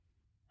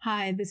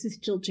Hi, this is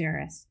Jill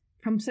Jarris.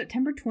 From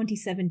September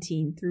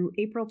 2017 through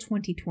April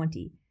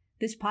 2020,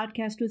 this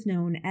podcast was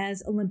known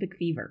as Olympic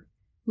Fever.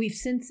 We've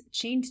since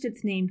changed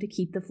its name to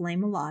keep the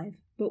flame alive,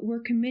 but we're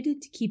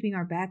committed to keeping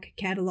our back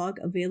catalog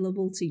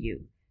available to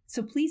you.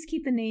 So please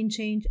keep the name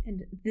change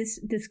and this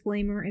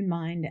disclaimer in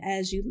mind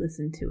as you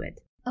listen to it.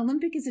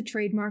 Olympic is a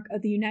trademark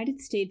of the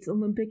United States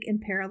Olympic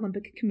and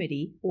Paralympic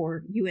Committee,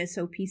 or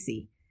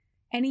USOPC.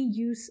 Any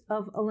use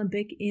of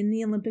Olympic in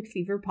the Olympic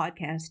Fever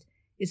podcast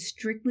is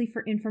strictly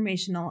for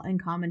informational and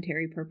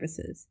commentary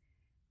purposes.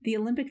 The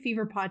Olympic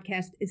Fever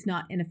podcast is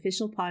not an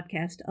official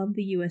podcast of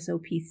the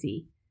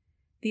USOPC.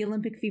 The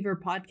Olympic Fever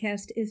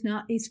podcast is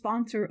not a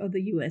sponsor of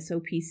the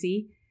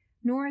USOPC,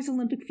 nor is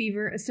Olympic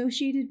Fever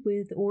associated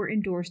with or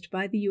endorsed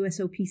by the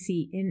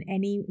USOPC in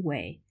any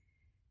way.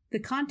 The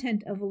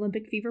content of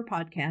Olympic Fever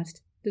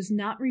podcast does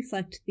not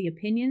reflect the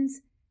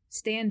opinions,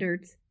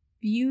 standards,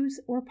 views,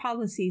 or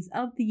policies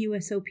of the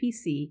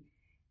USOPC,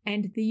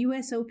 and the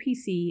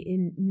USOPC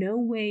in no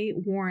way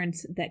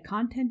warrants that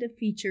content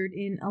featured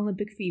in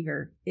Olympic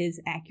Fever is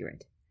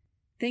accurate.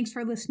 Thanks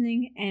for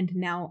listening, and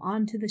now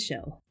on to the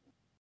show.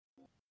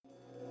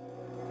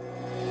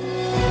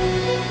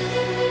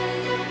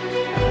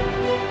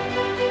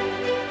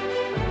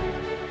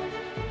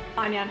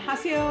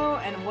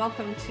 Annyeonghaseyo, and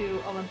welcome to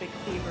Olympic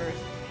Fever's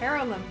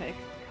Paralympic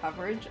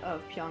coverage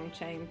of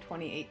PyeongChang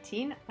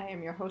 2018. I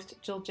am your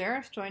host, Jill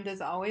Jarris, joined as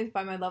always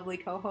by my lovely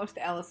co-host,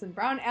 Allison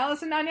Brown.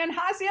 Allison,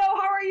 annyeonghaseyo,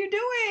 how are you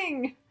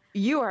doing?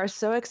 You are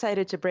so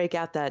excited to break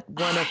out that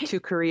one of two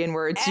Korean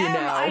words you know.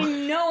 I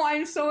know,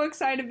 I'm so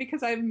excited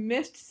because I've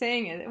missed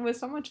saying it. It was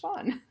so much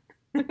fun.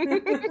 But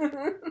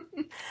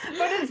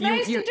it's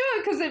nice to do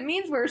it because it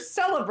means we're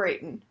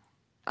celebrating.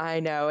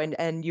 I know,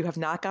 and you have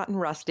not gotten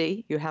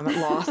rusty. You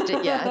haven't lost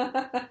it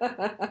yet.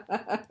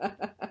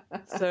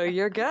 So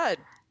you're good.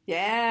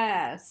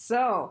 Yeah,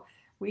 so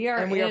we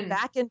are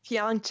back in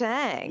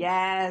PyeongChang.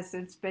 Yes,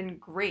 it's been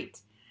great.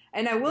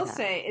 And I will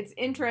say it's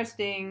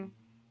interesting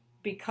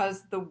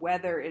because the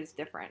weather is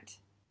different.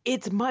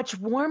 It's much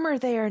warmer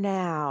there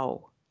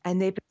now.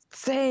 And they've been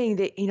saying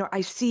that,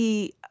 I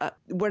see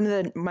one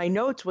of my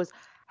notes was,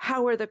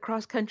 how are the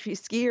cross-country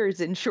skiers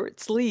in short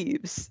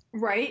sleeves?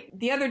 Right.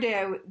 The other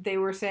day they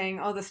were saying,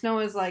 oh, the snow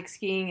is like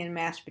skiing in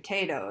mashed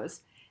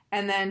potatoes.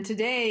 And then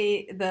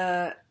today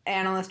the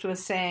analyst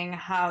was saying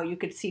how you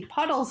could see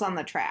puddles on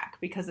the track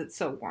because it's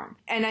so warm.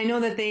 And I know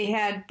that they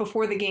had,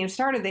 before the game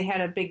started, they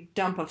had a big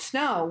dump of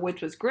snow,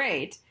 which was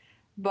great.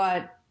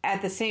 But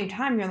at the same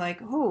time, you're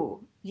like,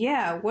 oh,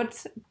 yeah,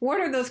 what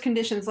are those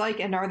conditions like?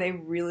 And are they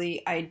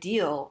really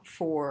ideal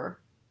for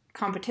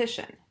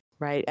competition?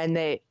 Right. And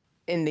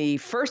in the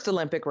first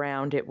Olympic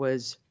round, it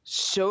was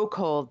so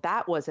cold,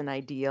 that wasn't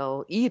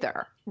ideal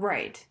either.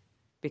 Right.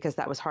 Because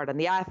that was hard on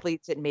the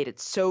athletes. It made it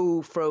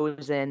so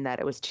frozen that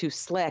it was too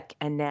slick,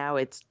 and now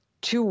it's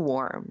too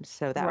warm.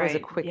 So that was a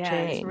quick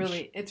change.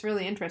 It's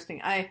really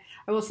interesting. I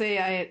will say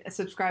I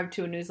subscribe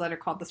to a newsletter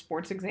called The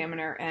Sports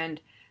Examiner,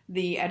 and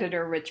the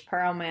editor, Rich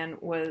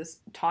Perelman, was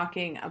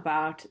talking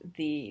about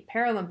the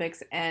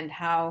Paralympics and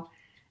how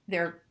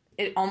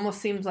it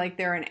almost seems like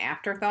they're an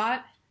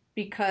afterthought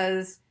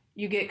because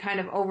you get kind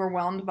of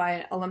overwhelmed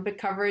by Olympic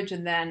coverage,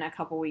 and then a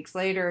couple weeks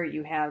later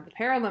you have the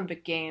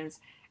Paralympic Games,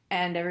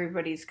 and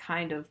everybody's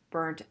kind of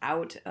burnt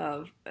out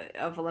of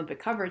Olympic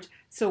coverage.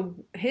 So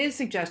his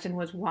suggestion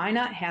was, why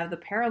not have the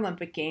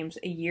Paralympic Games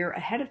a year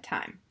ahead of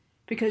time?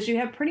 Because you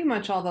have pretty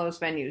much all those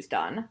venues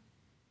done,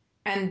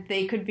 and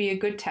they could be a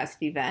good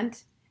test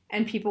event,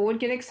 and people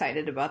would get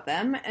excited about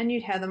them, and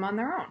you'd have them on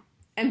their own.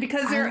 And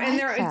because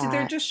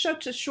they're just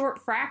such a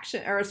short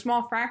fraction or a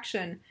small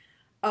fraction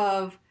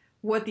of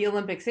what the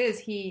Olympics is.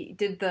 He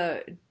did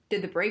the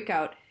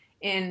breakout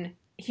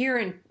here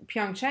in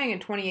PyeongChang in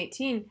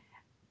 2018.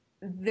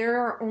 There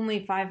are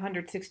only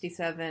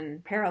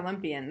 567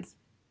 Paralympians,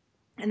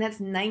 and that's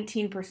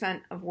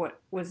 19% of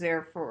what was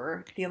there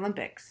for the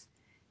Olympics.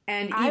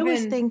 And even I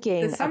was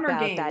thinking the Summer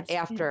about Games, that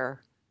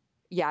after.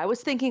 Yeah, I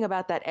was thinking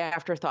about that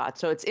afterthought.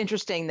 So it's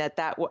interesting that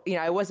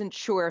I wasn't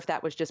sure if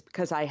that was just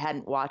because I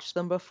hadn't watched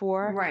them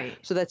before. Right.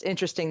 So that's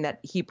interesting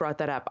that he brought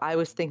that up. I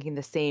was thinking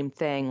the same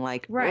thing,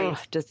 like, right.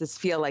 Does this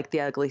feel like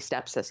the ugly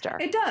stepsister?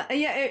 It does.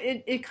 Yeah,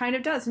 it kind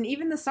of does. And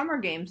even the Summer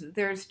Games,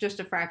 there's just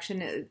a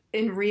fraction.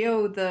 In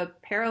Rio, the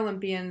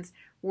Paralympians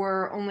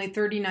were only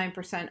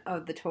 39%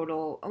 of the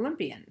total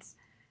Olympians.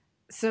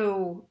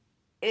 So,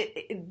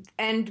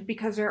 and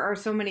because there are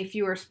so many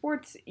fewer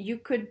sports, you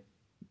could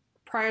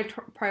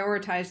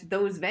prioritize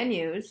those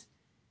venues,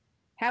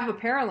 have a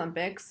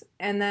Paralympics,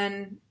 and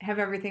then have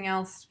everything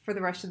else for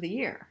the rest of the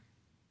year.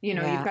 You've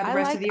got the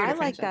rest of the year to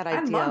finish that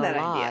idea. I love that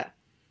idea.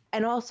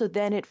 And also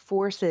then it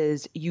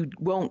forces, you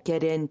won't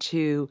get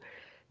into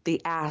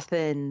the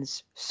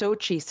Athens,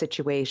 Sochi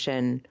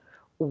situation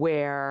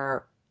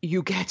where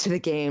you get to the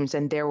games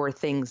and there were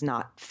things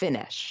not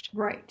finished.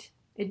 Right.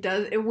 It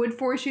does. It would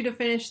force you to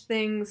finish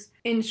things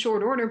in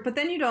short order, but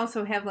then you'd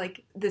also have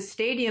like the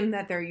stadium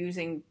that they're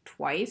using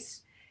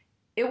twice.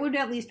 It would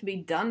at least be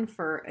done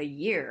for a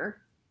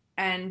year.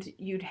 and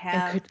you'd And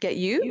have could get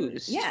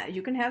used.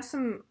 you can have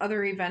some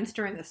other events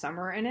during the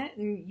summer in it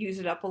and use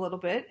it up a little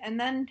bit, and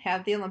then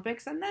have the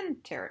Olympics and then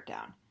tear it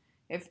down,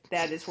 if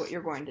that is what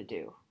you're going to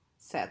do.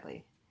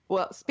 Sadly.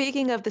 Well,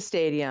 speaking of the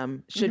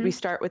stadium, should we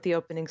start with the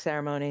opening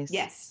ceremonies?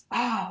 Yes.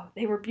 Oh,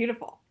 they were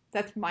beautiful.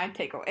 That's my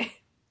takeaway.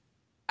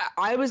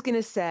 I was going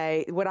to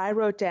say what I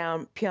wrote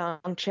down,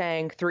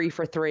 PyeongChang 3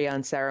 for 3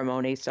 on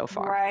ceremonies so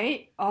far.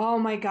 Right? Oh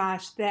my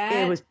gosh,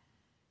 it was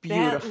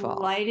beautiful.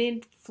 That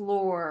lighted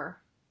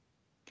floor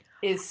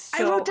is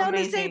so I wrote down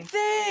amazing. the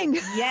same thing.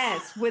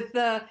 Yes, with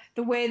the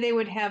way they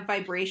would have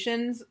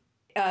vibrations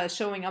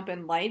showing up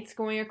in lights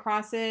going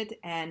across it,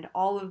 and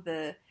all of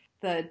the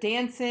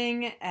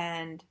dancing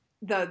and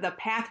the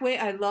pathway.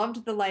 I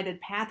loved the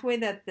lighted pathway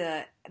that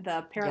the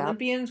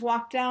Paralympians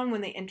walked down when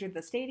they entered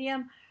the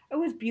stadium. It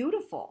was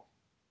beautiful.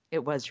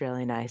 It was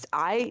really nice.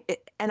 I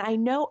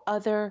know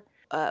other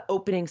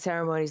opening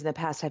ceremonies in the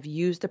past have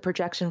used the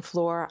projection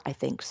floor.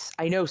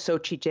 I know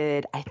Sochi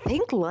did. I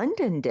think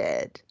London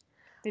did.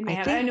 They may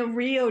have. I know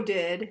Rio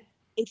did.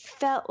 It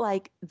felt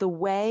like the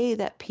way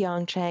that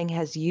PyeongChang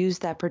has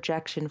used that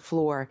projection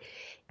floor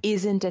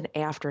isn't an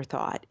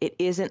afterthought. It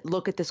isn't,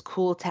 look at this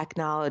cool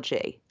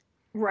technology.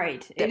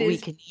 Right. That we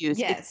can use.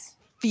 Yes.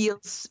 It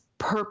feels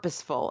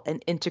purposeful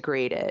and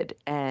integrated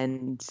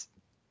and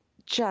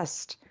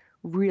just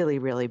really,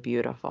 really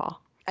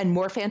beautiful. And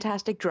more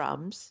fantastic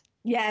drums.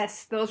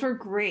 Yes, those were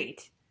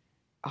great.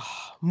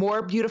 Oh,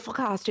 more beautiful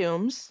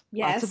costumes.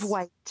 Yes. Lots of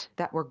white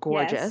that were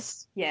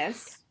gorgeous.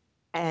 Yes.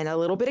 And a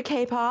little bit of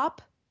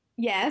K-pop.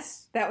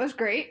 Yes, that was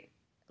great.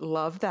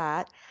 Love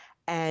that.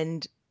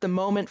 And the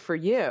moment for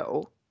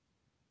you,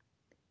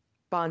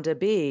 Bonda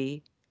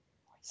B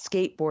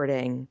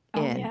skateboarding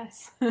in.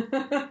 Yes.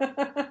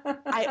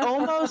 I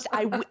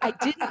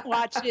didn't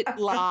watch it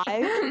live.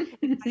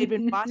 If I'd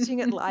been watching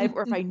it live,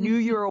 or if I knew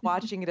you were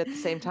watching it at the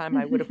same time,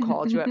 I would have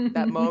called you at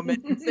that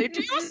moment and say,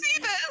 do you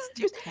see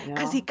this?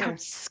 Because he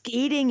comes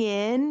skating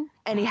in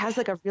and he has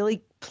like a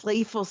really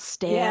playful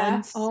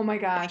stance. Yeah. Oh my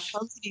gosh.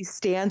 He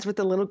stands with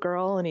the little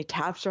girl and he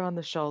taps her on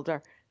the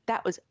shoulder.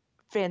 That was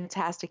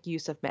fantastic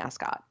use of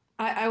mascot.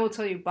 I will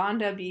tell you,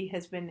 Bonda B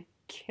has been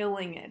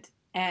killing it.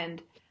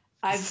 And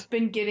I've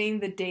been getting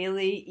the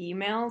daily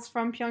emails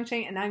from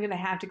PyeongChang, and I'm going to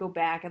have to go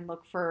back and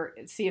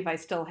see if I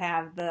still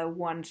have the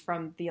ones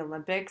from the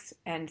Olympics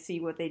and see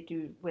what they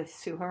do with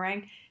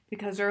Suharang,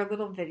 because there are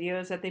little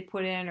videos that they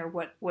put in, or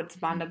what's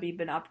Bonda B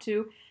been up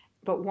to.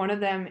 But one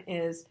of them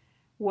is,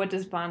 what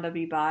does Bonda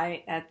B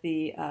buy at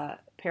the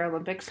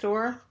Paralympic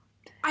store?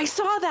 I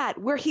saw that,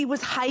 where he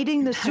was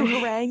hiding the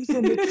Suharangs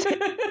in the Isn't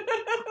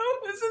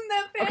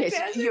that fantastic?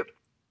 Okay, so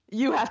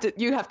you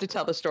have to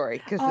tell the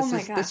story, because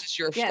this is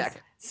your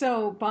shtick.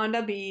 So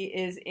Bonda B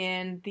is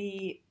in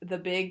the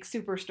big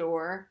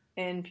superstore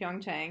in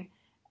PyeongChang,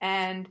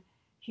 and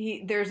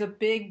there's a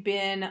big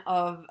bin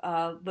of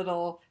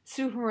little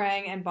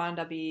Suharang and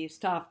Bonda B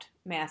stuffed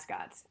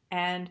mascots,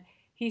 and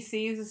he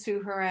sees a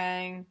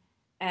Suharang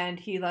and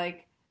he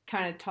like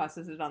kind of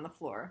tosses it on the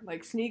floor,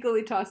 like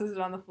sneakily tosses it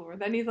on the floor.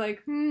 Then he's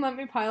like, let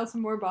me pile some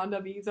more Bonda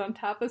Bs on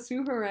top of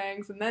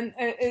Suharangs. And then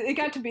it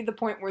got to be the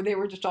point where they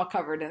were just all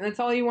covered, and that's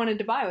all you wanted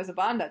to buy was a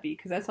Bonda B,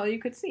 because that's all you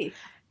could see.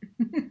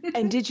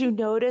 And did you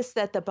notice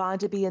that the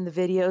Bonda B in the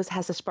videos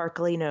has a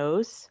sparkly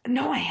nose?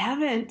 No, I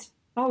haven't.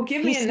 Oh,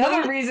 give me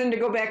another reason to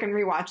go back and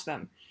rewatch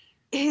them.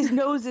 His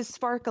nose is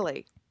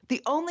sparkly.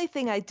 The only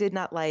thing I did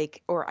not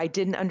like, or I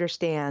didn't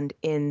understand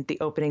in the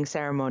opening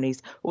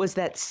ceremonies, was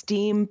that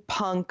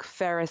steampunk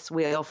Ferris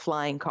wheel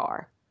flying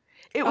car.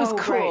 It was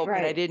cool,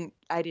 right. But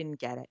I didn't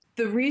get it.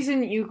 The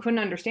reason you couldn't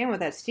understand what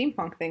that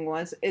steampunk thing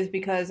is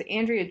because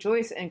Andrea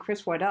Joyce and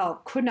Chris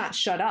Waddell could not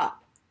shut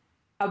up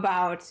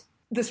about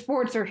the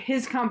sports or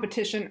his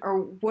competition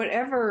or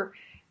whatever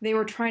they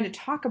were trying to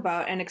talk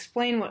about and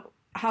explain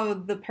how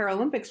the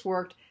Paralympics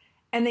worked,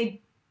 and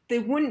they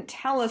wouldn't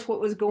tell us what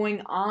was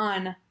going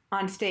on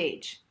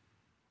stage.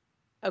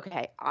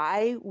 Okay,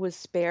 I was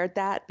spared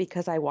that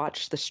because I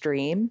watched the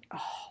stream.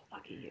 Oh,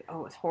 lucky you.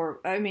 Oh, it's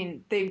horrible. I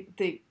mean,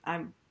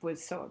 I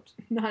was so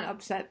not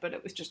upset, but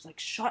it was just like,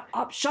 shut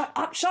up, shut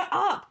up, shut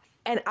up.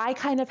 And I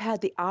kind of had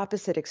the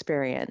opposite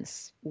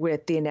experience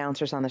with the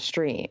announcers on the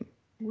stream.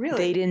 Really?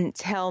 They didn't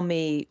tell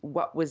me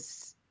what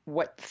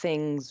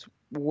things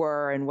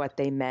were and what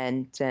they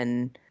meant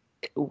and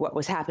what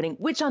was happening,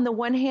 which on the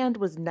one hand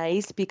was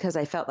nice because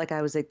I felt like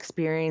I was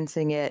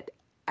experiencing it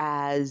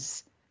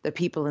as the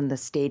people in the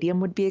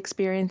stadium would be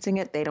experiencing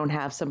it. They don't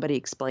have somebody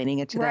explaining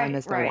it to them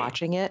as they're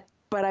watching it.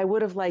 But I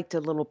would have liked a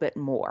little bit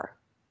more.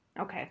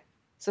 Okay.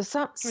 So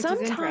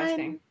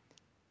sometime,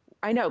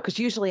 I know, because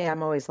usually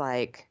I'm always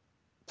like,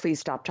 please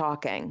stop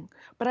talking.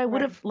 But I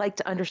would have liked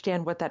to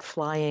understand what that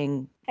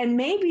flying. And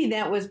maybe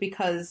that was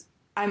because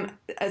I'm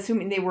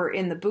assuming they were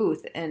in the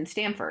booth in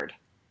Stanford.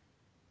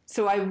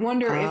 So I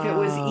wonder if it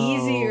was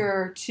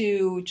easier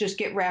to just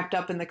get wrapped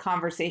up in the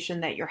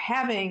conversation that you're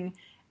having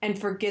and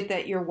forget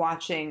that you're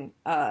watching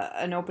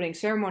an opening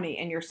ceremony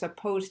and you're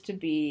supposed to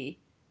be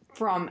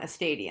from a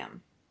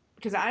stadium.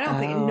 Because I don't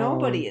think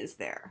nobody is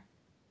there,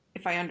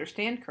 if I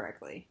understand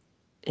correctly.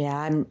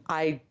 Yeah,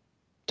 I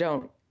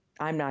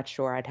I'm not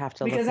sure. I'd have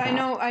to because look it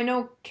up. I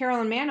know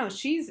Carolyn Manos,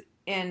 she's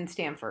in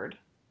Stanford.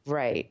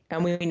 Right.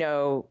 And we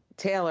know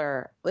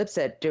Taylor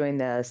Lipset doing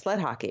the sled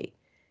hockey.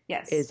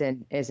 Yes. Is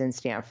in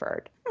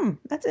Stanford.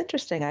 That's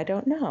interesting. I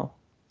don't know.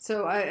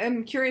 So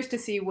I'm curious to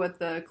see what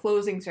the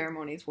closing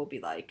ceremonies will be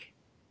like.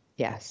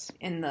 Yes.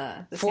 In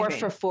the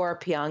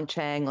 4-for-4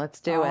 PyeongChang. Let's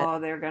do it. Oh,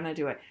 they're gonna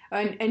do it.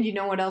 And you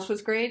know what else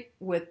was great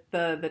with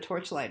the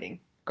torch lighting?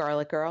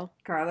 Garlic Girl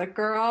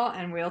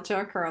and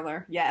wheelchair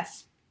curler.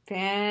 Yes,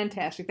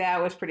 fantastic.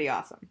 That was pretty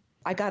awesome.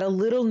 I got a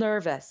little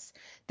nervous.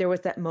 There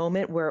was that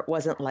moment where it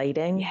wasn't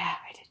lighting. Yeah,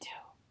 I did too.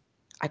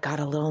 I got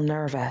a little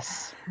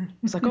nervous. I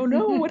was like, oh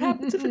no, what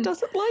happens if it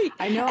doesn't light?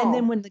 I know. And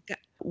then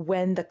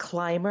when the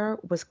climber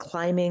was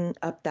climbing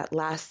up that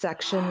last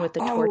section with the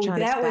torch on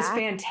his back. That was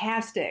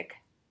fantastic.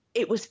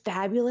 It was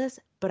fabulous,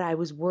 but I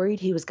was worried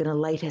he was going to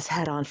light his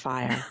head on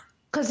fire.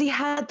 Because he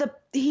had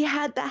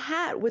the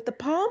hat with the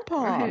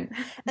pom-pom. Right.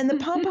 And the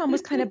pom-pom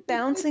was kind of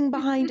bouncing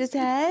behind his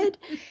head.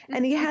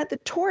 And he had the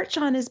torch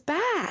on his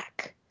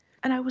back.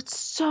 And I was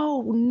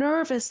so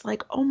nervous,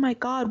 like, oh my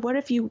God, what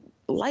if you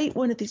light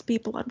one of these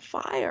people on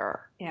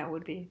fire? Yeah, it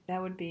would be.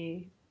 That would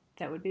be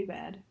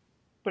bad.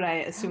 But I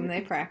assume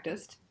they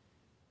practiced.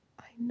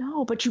 I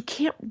know, but you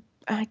can't.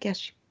 I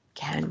guess you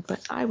can,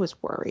 but I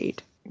was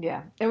worried.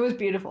 Yeah, it was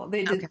beautiful.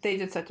 They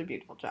did such a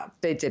beautiful job.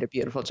 They did a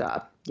beautiful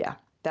job. Yeah,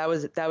 that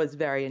was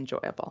very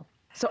enjoyable.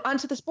 So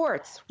onto the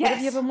sports. Yes. What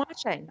have you been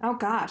watching? Oh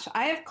gosh,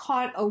 I have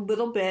caught a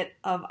little bit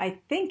of, I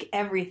think,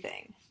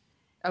 everything.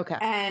 Okay.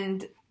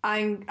 And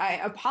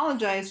I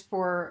apologize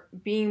for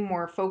being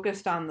more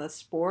focused on the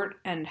sport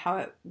and how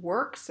it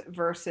works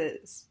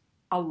versus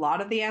a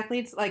lot of the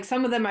athletes. Like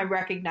some of them I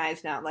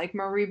recognize now. Like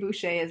Marie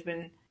Boucher has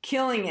been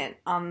killing it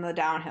on the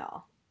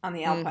downhill, on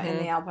the alpine, in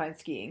the alpine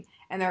skiing.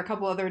 And there are a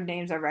couple other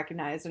names I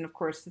recognize, and of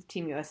course the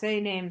Team USA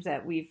names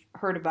that we've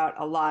heard about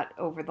a lot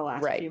over the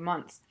last few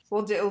months.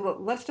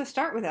 Let's just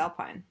start with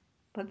alpine.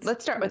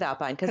 Let's start with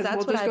alpine because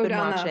that's what I've been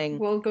watching.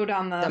 We'll go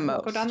down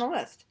the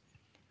list.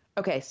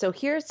 Okay, so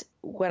here's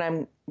what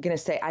I'm going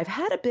to say. I've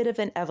had a bit of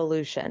an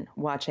evolution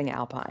watching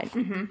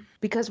alpine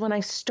because when I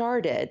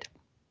started,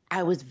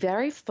 I was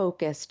very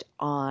focused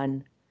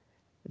on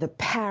the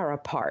para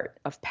part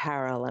of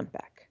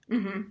Paralympic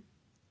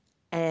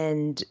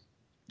and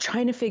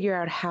trying to figure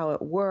out how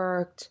it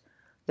worked,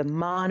 the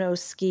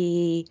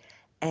monoski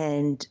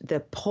and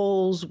the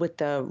poles with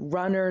the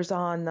runners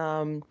on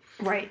them.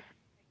 Right.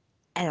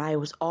 And I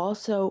was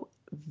also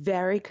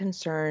very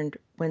concerned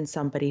when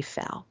somebody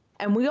fell.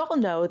 And we all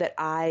know that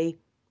I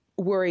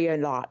worry a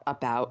lot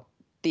about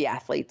the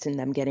athletes and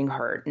them getting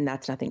hurt, and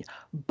that's nothing.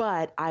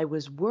 But I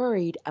was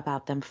worried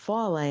about them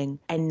falling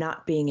and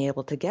not being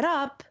able to get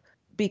up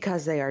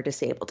because they are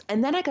disabled.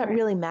 And then I got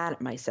really mad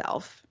at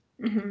myself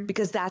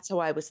because that's how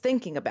I was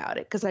thinking about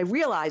it, because I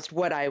realized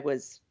what I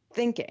was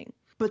thinking.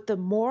 But the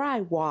more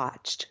I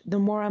watched, the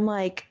more I'm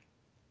like,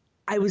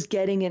 I was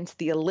getting into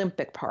the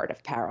Olympic part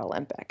of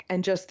Paralympic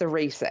and just the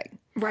racing.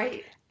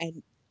 Right.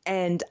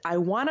 And I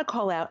want to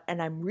call out,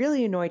 and I'm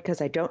really annoyed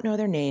because I don't know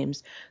their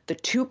names, the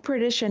two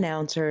British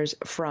announcers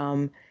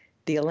from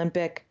the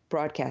Olympic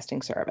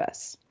Broadcasting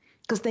Service,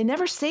 because they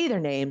never say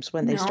their names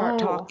when they start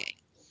talking.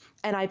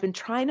 And I've been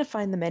trying to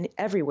find them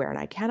everywhere, and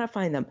I cannot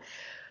find them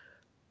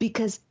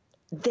because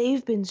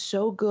they've been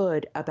so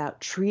good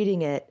about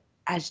treating it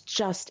as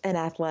just an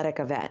athletic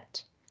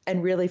event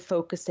and really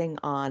focusing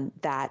on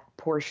that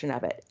portion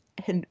of it.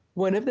 And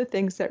one of the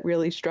things that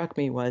really struck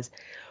me was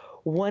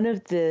one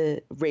of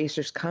the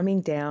racers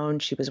coming down,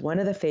 she was one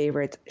of the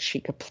favorites. She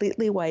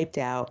completely wiped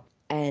out.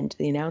 And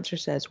the announcer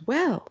says,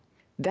 well,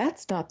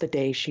 that's not the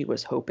day she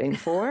was hoping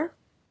for.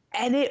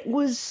 And it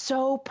was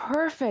so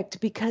perfect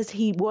because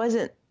he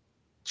wasn't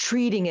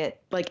treating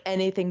it like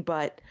anything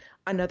but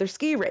another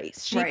ski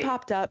race. She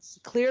popped up,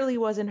 clearly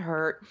wasn't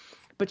hurt,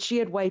 but she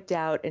had wiped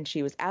out and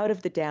she was out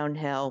of the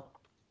downhill.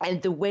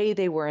 And the way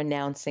they were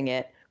announcing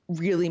it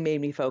really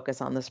made me focus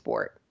on the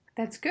sport.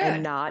 That's good.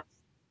 And not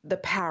the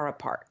para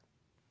part.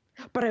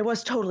 But I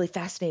was totally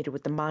fascinated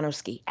with the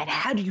monoski and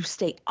how do you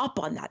stay up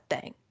on that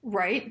thing?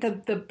 Right.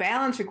 The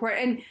balance required.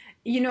 And,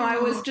 you know, I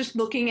was just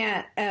looking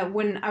at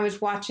when I was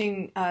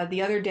watching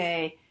the other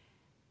day,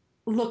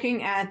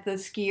 looking at the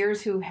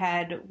skiers who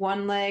had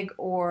one leg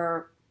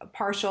or a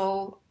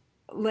partial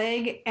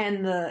leg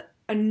and the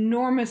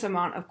enormous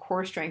amount of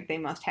core strength they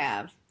must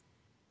have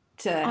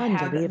to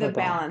have the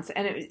balance.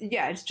 And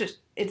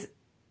it's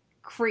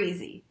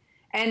crazy.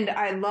 And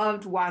I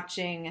loved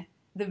watching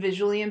the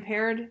visually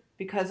impaired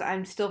because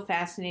I'm still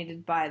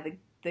fascinated by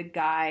the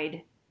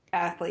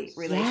guide-athlete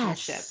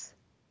relationship.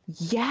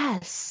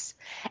 Yes.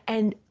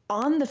 And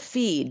on the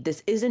feed,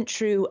 this isn't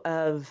true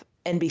of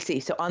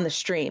NBC, so on the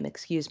stream,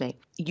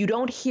 you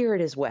don't hear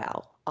it as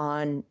well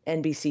on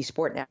NBC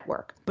Sport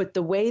Network. But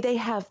the way they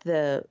have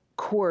the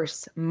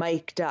course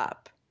mic'd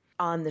up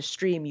on the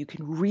stream, you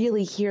can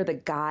really hear the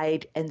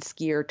guide and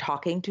skier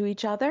talking to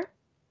each other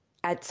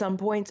at some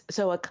points.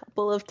 So a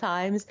couple of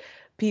times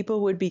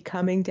people would be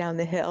coming down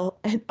the hill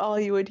and all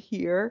you would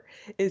hear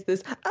is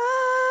this,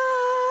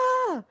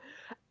 ah!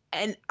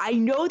 And I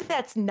know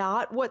that's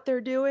not what they're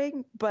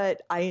doing,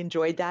 but I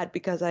enjoyed that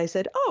because I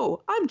said,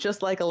 oh, I'm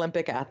just like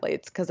Olympic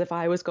athletes. Because if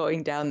I was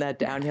going down that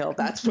downhill,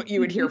 that's what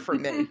you would hear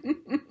from me.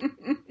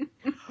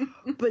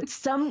 But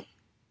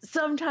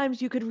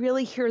sometimes you could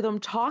really hear them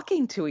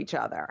talking to each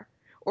other,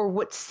 or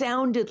what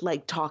sounded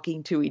like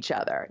talking to each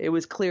other. It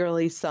was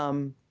clearly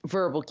some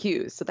verbal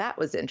cues. So that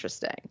was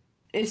interesting.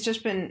 It's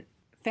just been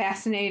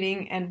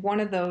fascinating, and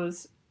one of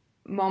those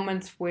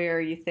moments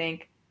where you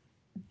think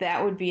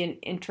that would be an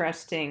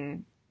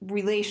interesting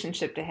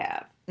relationship to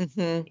have.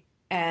 Mm-hmm.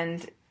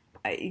 And,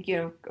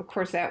 of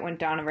course, that went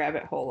down a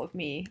rabbit hole of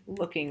me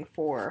looking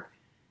for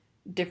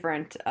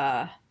different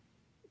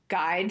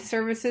guide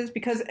services,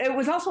 because it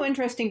was also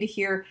interesting to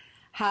hear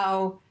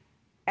how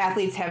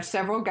athletes have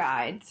several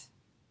guides,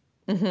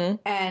 mm-hmm.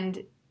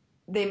 and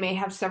they may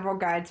have several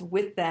guides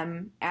with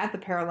them at the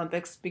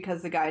Paralympics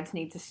because the guides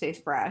need to stay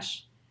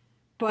fresh.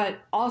 But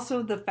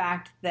also the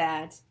fact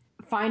that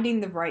finding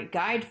the right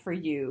guide for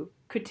you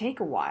could take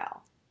a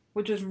while,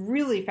 which was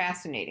really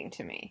fascinating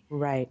to me.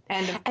 Right.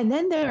 And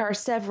then there are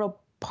several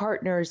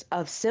partners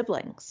of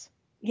siblings.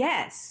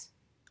 Yes.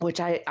 Which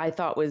I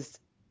thought was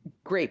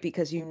great,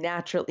 because you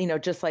naturally,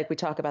 just like we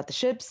talk about the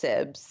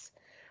sibs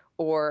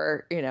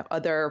or,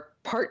 other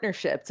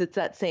partnerships, it's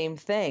that same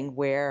thing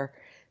where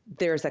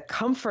there's a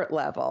comfort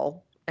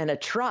level and a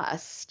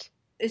trust.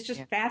 It's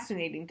just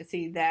fascinating to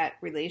see that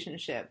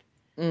relationship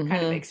mm-hmm.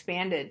 kind of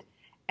expanded.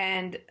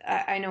 And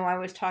I know I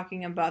was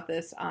talking about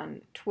this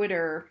on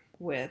Twitter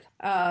with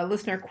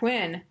listener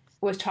Quinn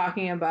was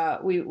talking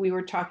about, we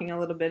were talking a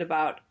little bit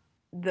about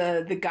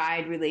the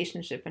guide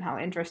relationship and how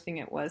interesting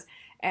it was.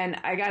 And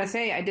I got to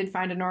say, I did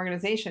find an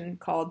organization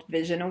called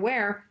Vision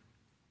Aware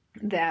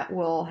that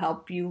will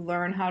help you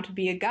learn how to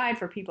be a guide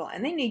for people.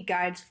 And they need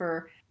guides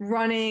for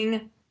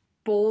running,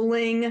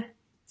 bowling,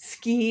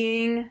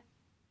 skiing.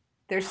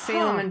 There's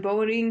Salem and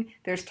boating.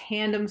 There's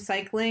tandem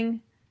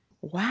cycling.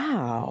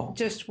 Wow.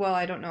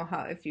 I don't know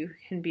if you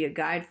can be a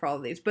guide for all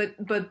of these, but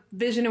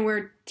Vision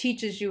Aware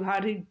teaches you how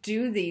to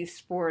do these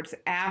sports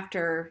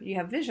after you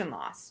have vision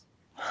loss.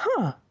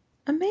 Huh.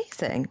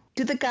 Amazing.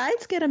 Do the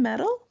guides get a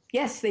medal?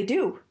 Yes, they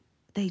do.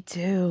 They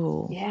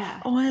do.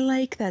 Yeah. Oh, I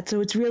like that. So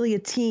it's really a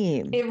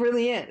team. It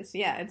really is.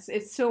 Yeah,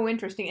 it's so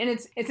interesting. And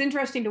it's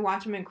interesting to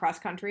watch them in cross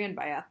country and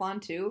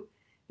biathlon too,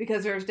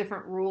 because there's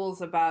different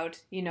rules about,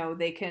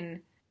 they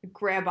can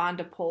grab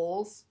onto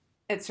poles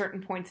at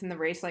certain points in the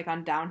race, like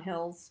on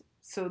downhills,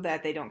 so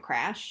that they don't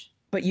crash.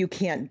 But you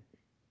can't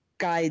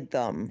guide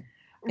them.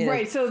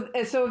 Right. So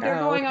if they're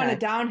going on a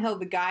downhill,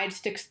 the guide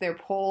sticks their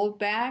pole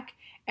back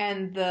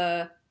and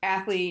the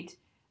athlete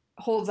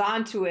holds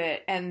on to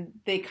it, and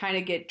they kind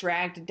of get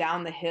dragged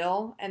down the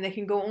hill, and they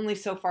can go only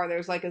so far.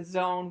 There's like a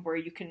zone where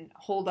you can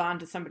hold on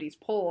to somebody's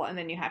pole, and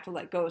then you have to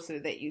let go so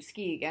that you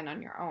ski again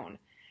on your own.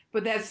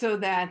 But that's so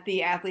that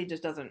the athlete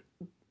just doesn't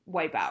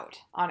wipe out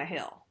on a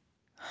hill.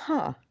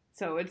 Huh.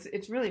 So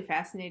it's really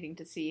fascinating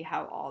to see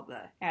how all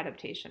the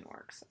adaptation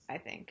works, I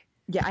think.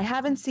 Yeah, I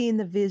haven't seen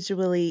the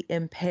visually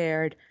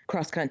impaired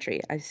cross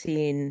country. I've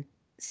seen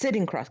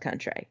sitting cross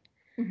country,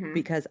 mm-hmm.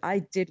 because I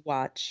did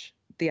watch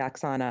the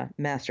Oksana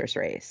Masters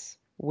race,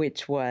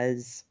 which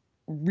was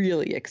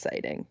really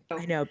exciting.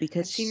 I know,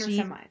 because she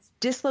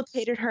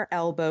dislocated her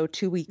elbow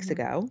 2 weeks mm-hmm.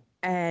 ago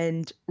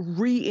and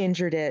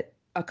re-injured it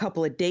a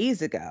couple of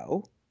days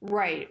ago.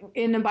 Right,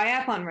 in a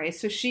biathlon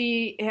race. So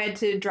she had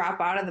to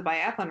drop out of the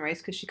biathlon race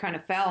because she kind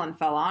of fell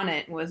on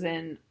it and was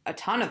in a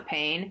ton of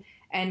pain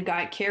and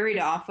got carried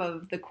off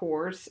of the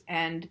course.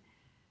 And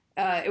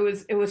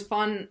it was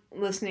fun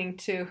listening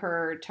to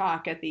her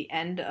talk at the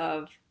end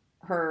of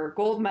her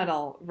gold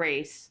medal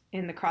race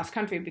in the cross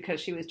country, because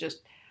she was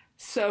just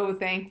so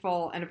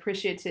thankful and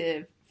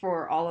appreciative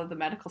for all of the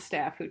medical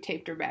staff who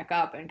taped her back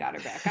up and got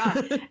her back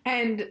on.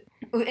 And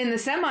in the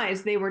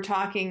semis, they were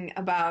talking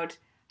about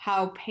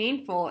how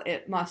painful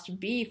it must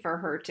be for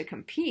her to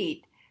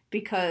compete,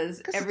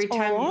 because every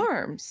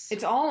time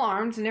it's all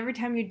arms, and every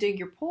time you dig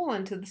your pole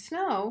into the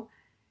snow,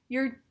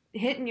 you're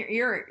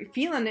you're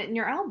feeling it in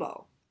your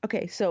elbow.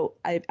 Okay, so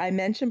I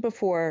mentioned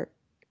before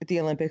the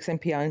Olympics in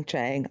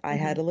PyeongChang, I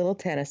mm-hmm. had a little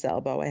tennis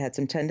elbow. I had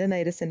some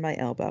tendonitis in my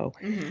elbow.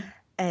 Mm-hmm.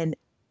 And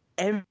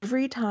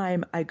every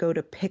time I go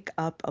to pick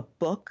up a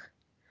book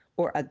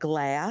or a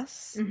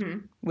glass mm-hmm.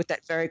 with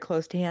that very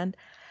closed hand,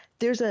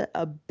 there's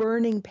a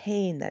burning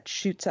pain that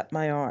shoots up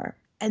my arm.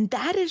 And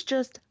that is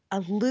just a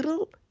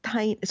little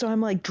tiny, so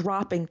I'm like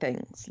dropping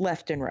things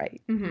left and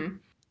right. Mm-hmm.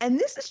 And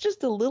this is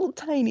just a little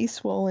tiny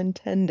swollen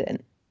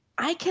tendon.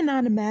 I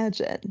cannot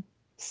imagine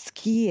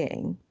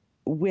skiing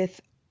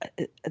with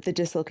the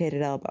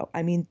dislocated elbow.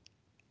 I mean,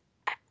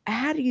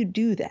 how do you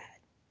do that?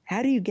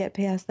 How do you get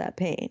past that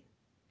pain?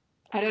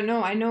 I don't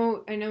know. I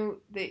know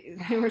they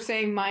were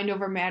saying mind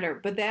over matter,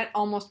 but that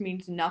almost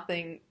means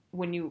nothing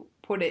when you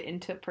put it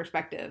into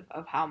perspective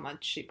of how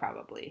much she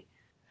probably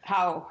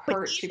felt.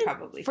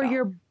 For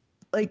your,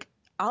 like,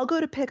 I'll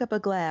go to pick up a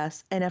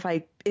glass, and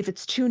if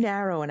it's too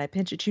narrow and I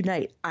pinch it too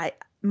tight,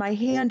 my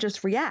hand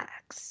just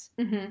reacts.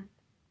 Mm-hmm.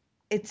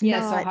 It's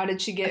not. So how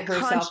did she get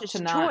herself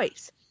to not?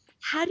 Choice.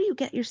 How do you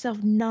get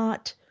yourself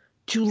not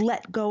to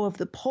let go of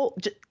the pole,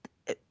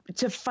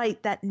 to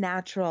fight that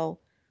natural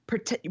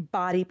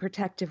body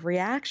protective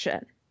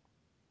reaction?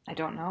 I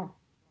don't know.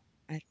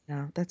 I don't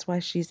know. That's why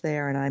she's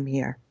there and I'm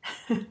here.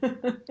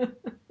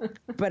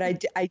 But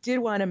I did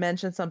want to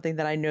mention something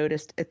that I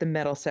noticed at the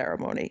medal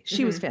ceremony.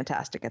 She was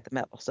fantastic at the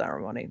medal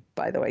ceremony,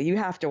 by the way. You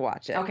have to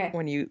watch it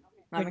when you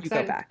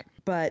go back.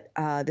 But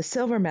the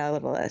silver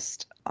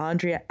medalist,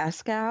 Andrea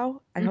Eskau,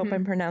 I hope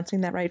I'm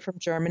pronouncing that right, from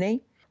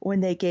Germany,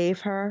 when they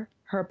gave her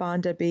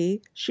Banda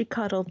B, she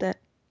cuddled it.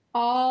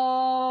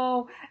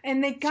 Oh,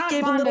 and they got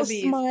Banda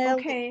Bs.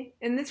 Okay.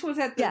 And this was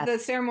at the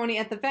ceremony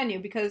at the venue,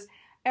 because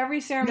every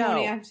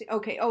ceremony I've seen.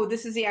 Okay. Oh,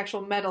 this is the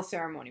actual medal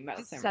ceremony.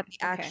 This is at the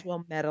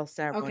actual medal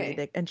ceremony.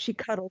 Okay. And she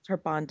cuddled her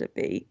Banda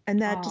B.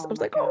 And that I was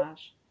like,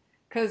 gosh.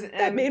 Because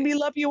that made me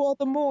love you all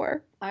the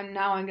more. I'm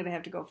going to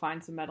have to go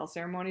find some medal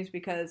ceremonies,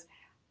 because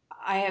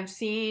I have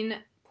seen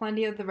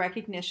plenty of the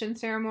recognition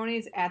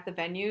ceremonies at the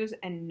venues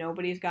and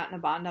nobody's gotten a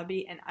Banda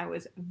B, and I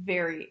was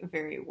very,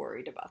 very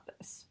worried about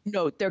this.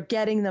 No, they're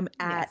getting them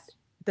at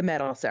the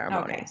medal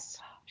ceremonies.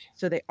 Okay.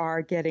 So they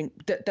are getting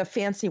the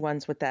fancy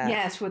ones with that.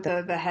 Yes, with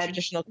the head.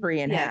 Traditional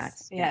Korean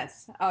hats.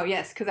 Yes. Oh,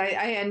 yes, because I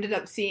ended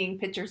up seeing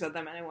pictures of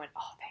them and I went,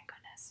 oh, thank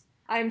goodness.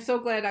 I'm so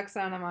glad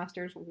Oksana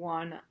Masters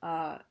won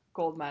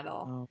gold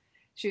medal. Oh.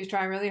 She was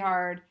trying really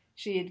hard.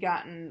 She had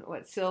gotten,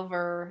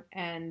 silver,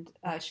 and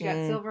she got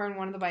silver in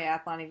one of the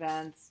biathlon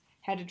events,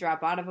 had to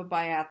drop out of a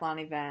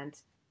biathlon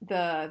event.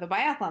 The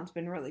biathlon's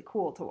been really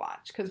cool to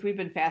watch, because we've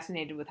been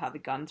fascinated with how the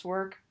guns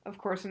work, of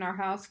course, in our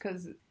house,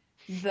 because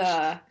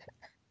the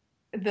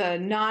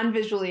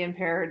non-visually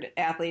impaired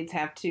athletes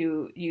have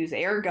to use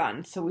air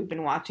guns, so we've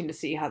been watching to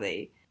see how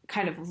they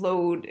kind of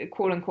load,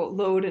 quote-unquote,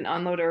 load and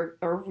unload or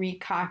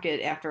recock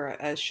it after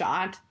a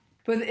shot.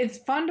 But it's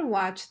fun to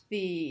watch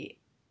the...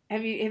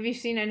 Have you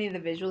seen any of the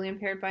visually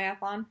impaired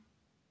biathlon?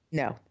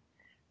 No.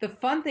 The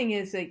fun thing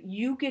is that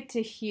you get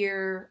to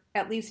hear,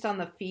 at least on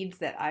the feeds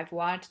that I've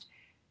watched,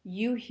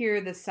 you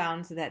hear the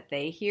sounds that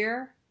they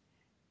hear.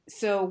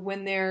 So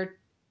when they're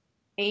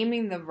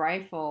aiming the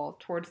rifle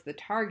towards the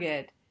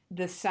target,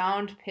 the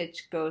sound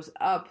pitch goes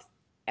up,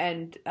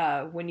 and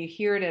when you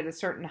hear it at a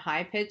certain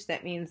high pitch,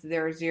 that means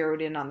they're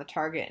zeroed in on the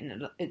target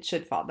and it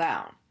should fall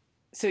down.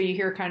 So you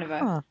hear kind of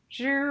a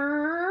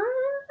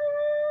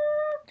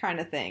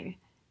kind of thing.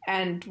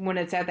 And when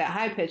it's at that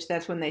high pitch,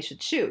 that's when they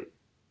should shoot,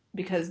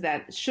 because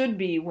that should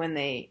be when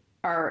they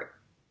are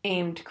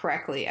aimed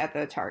correctly at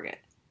the target.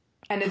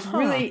 And it's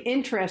really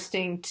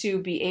interesting to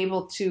be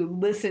able to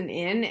listen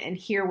in and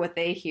hear what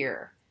they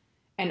hear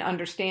and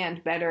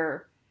understand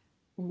better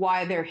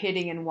why they're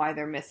hitting and why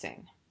they're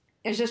missing.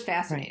 It's just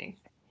fascinating.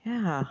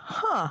 Right.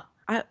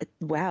 Yeah.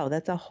 Wow.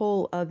 That's a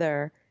whole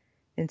other,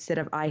 instead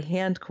of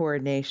eye-hand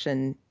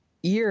coordination,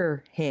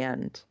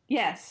 ear-hand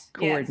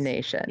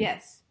coordination.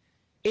 Yes.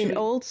 In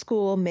old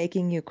school,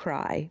 making you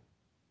cry.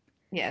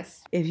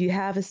 Yes. If you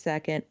have a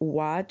second,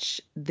 watch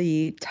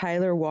the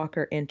Tyler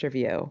Walker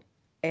interview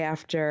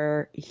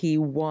after he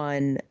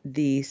won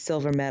the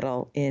silver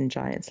medal in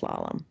giant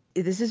slalom.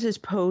 This is his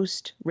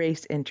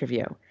post-race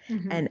interview.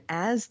 And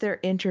as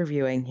they're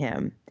interviewing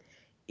him,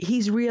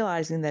 he's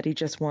realizing that he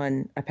just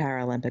won a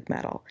Paralympic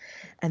medal.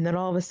 And then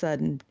all of a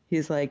sudden,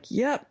 he's like,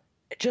 yep,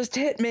 it just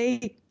hit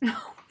me. No.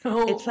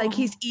 It's like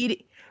he's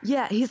eating...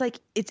 Yeah, he's like,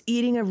 it's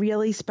eating a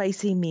really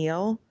spicy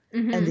meal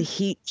and the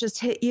heat just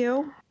hit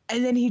you.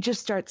 And then he just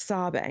starts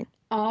sobbing.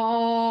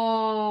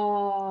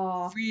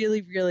 Oh.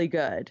 Really, really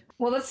good.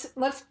 Well,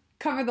 let's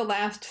cover the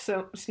last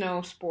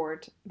snow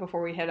sport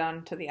before we head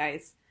on to the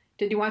ice.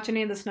 Did you watch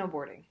any of the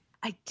snowboarding?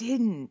 I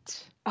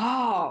didn't.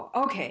 Oh,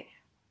 okay.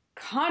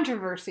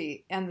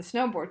 Controversy and the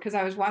snowboard, because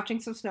I was watching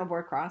some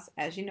snowboard cross.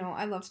 As you know,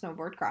 I love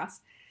snowboard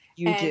cross.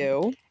 You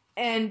do?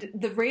 And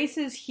the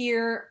races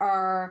here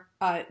are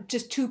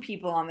just two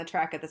people on the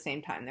track at the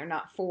same time. They're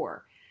not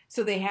four.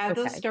 So they have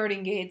those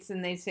starting gates,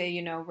 and they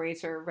say,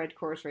 racer, red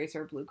course,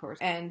 racer, blue course,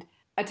 and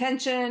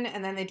attention,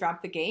 and then they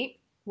drop the gate.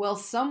 Well,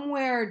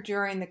 somewhere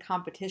during the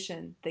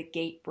competition, the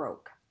gate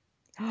broke.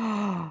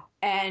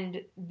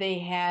 And they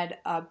had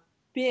a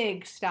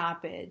big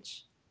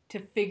stoppage to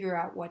figure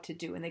out what to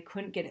do, and they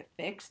couldn't get it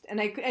fixed. And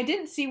I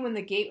didn't see when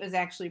the gate was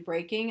actually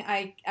breaking.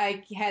 I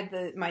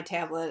had my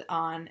tablet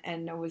on,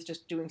 and I was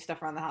just doing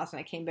stuff around the house, and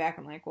I came back.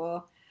 I'm like,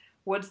 well,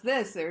 what's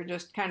this? They're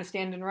just kind of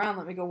standing around.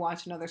 Let me go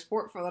watch another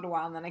sport for a little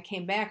while. And then I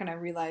came back, and I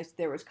realized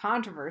there was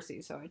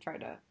controversy, so I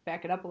tried to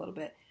back it up a little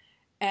bit.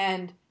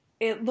 And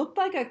it looked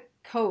like a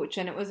coach,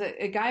 and it was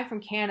a guy from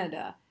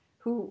Canada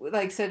who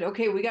said,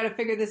 okay, we got to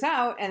figure this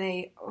out. And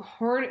they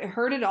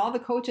herded all the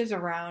coaches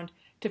around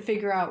to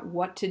figure out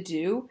what to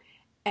do.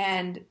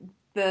 And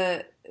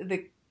the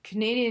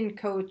Canadian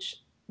coach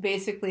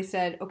basically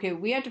said, okay,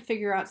 we have to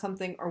figure out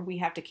something or we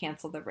have to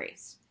cancel the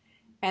race.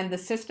 And the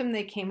system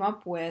they came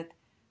up with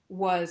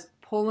was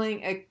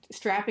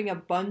strapping a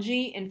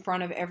bungee in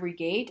front of every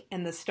gate,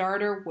 and the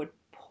starter would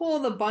pull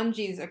the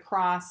bungees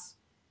across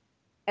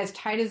as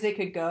tight as they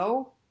could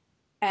go,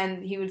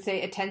 and he would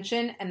say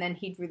attention, and then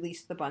he'd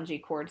release the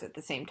bungee cords at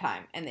the same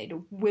time, and they'd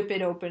whip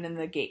it open, and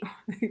the gate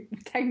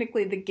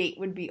technically the gate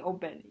would be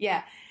open.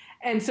 Yeah.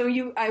 And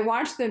so I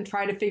watched them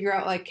try to figure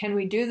out, like, can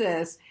we do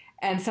this?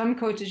 And some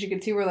coaches you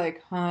could see were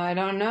like, I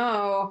don't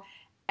know.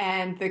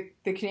 And the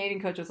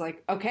Canadian coach was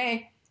like,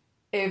 okay,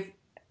 if,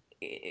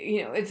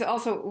 it's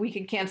also, we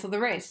can cancel the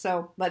race.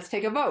 So let's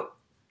take a vote.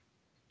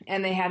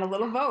 And they had a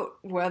little vote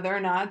whether or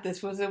not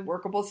this was a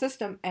workable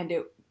system. And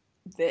it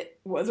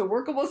was a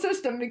workable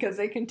system because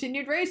they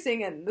continued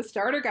racing. And the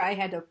starter guy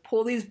had to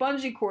pull these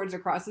bungee cords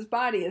across his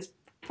body as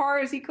far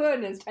as he could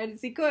and as tight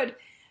as he could,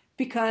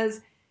 because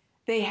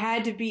they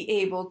had to be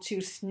able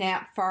to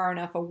snap far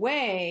enough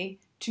away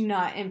to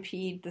not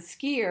impede the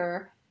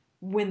skier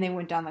when they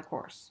went down the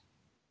course.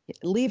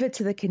 Leave it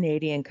to the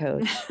Canadian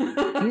coach.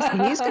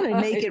 He's going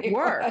to make it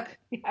work.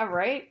 Yeah,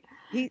 right?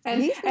 He's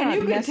and you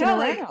could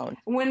tell, around.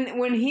 Like,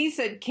 when he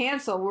said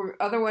cancel,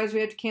 otherwise we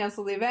have to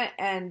cancel the event,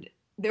 and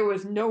there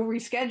was no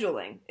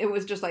rescheduling. It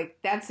was just like,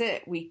 that's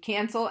it. We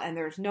cancel, and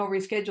there's no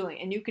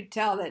rescheduling. And you could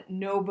tell that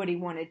nobody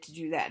wanted to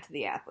do that to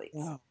the athletes.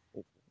 No,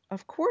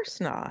 of course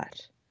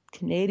not.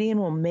 Canadian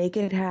will make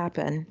it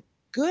happen.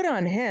 Good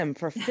on him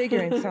for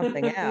figuring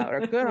something out,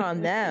 or good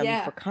on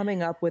them for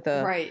coming up with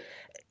a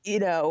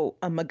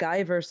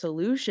MacGyver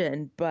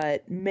solution,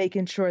 but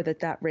making sure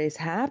that race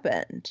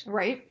happened.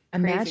 Right.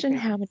 Imagine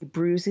how many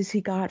bruises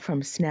he got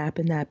from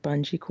snapping that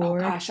bungee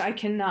cord. Oh gosh, I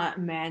cannot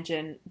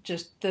imagine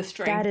just the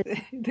strength.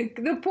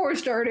 The poor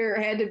starter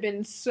had to have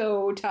been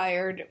so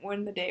tired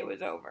when the day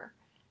was over.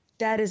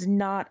 That is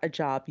not a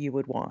job you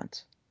would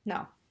want.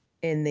 No.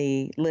 In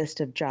the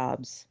list of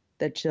jobs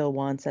that Jill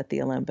wants at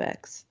the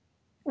Olympics.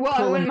 Well,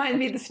 I wouldn't mind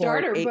being the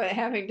starter, but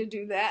having to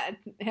do that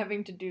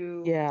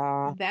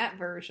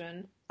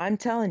version. I'm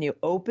telling you,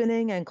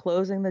 opening and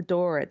closing the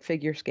door at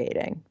figure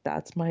skating.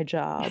 That's my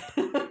job.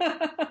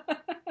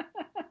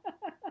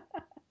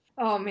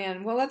 Oh,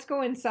 man. Well, let's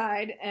go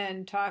inside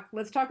and talk.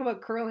 Let's talk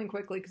about curling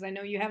quickly, because I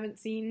know you haven't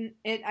seen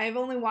it. I've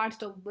only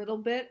watched a little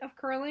bit of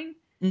curling.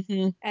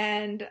 Mm-hmm.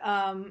 And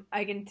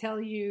I can tell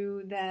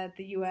you that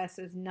the U.S.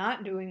 is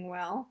not doing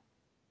well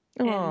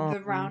in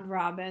the round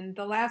robin.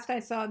 The last I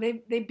saw,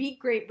 they beat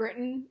Great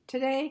Britain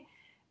today,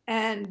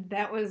 and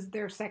that was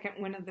their second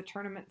win of the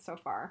tournament so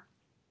far.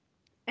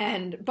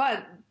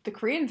 But the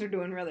Koreans are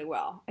doing really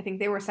well. I think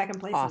they were second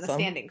place in the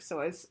standings, so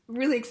I was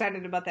really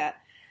excited about that.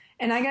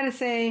 And I got to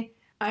say,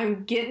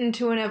 I'm getting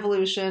to an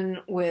evolution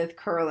with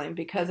curling,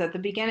 because at the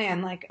beginning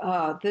I'm like,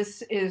 oh,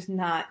 this is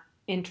not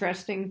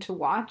interesting to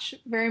watch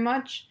very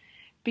much,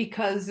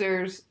 because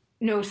there's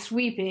no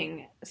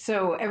sweeping.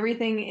 So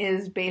everything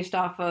is based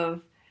off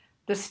of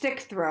the stick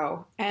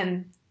throw,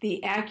 and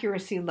the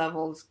accuracy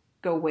levels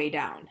go way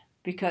down,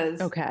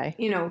 because,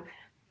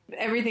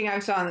 everything I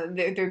saw,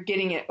 they're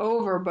getting it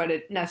over, but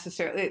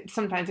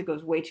sometimes it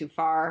goes way too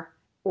far,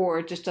 or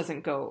it just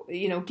doesn't go,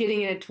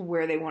 getting it to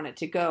where they want it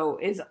to go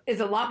is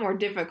a lot more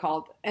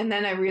difficult. And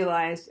then I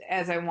realized,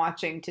 as I'm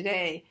watching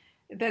today,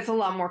 that's a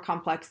lot more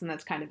complex, and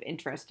that's kind of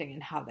interesting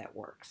in how that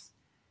works.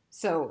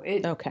 So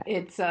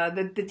it's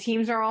the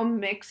teams are all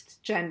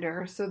mixed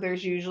gender, so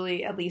there's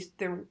usually at least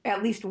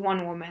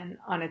one woman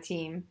on a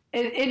team.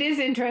 It is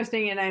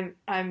interesting, and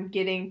I'm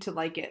getting to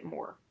like it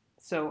more.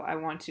 So I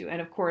want to. And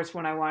of course,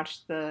 when I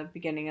watched the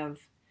beginning of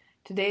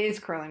today's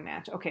curling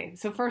match, okay,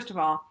 so first of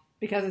all,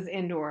 because it's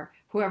indoor,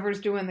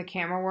 whoever's doing the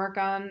camera work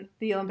on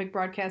the Olympic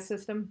broadcast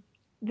system,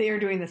 they are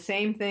doing the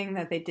same thing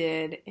that they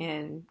did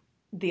in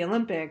the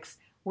Olympics,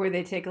 where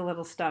they take a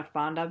little stuffed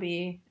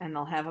Bondabi and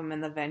they'll have them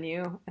in the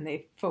venue, and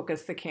they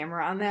focus the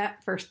camera on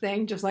that first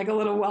thing, just like a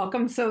little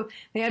welcome. So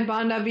they had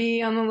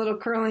Bondabi on the little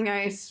curling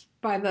ice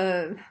by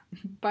the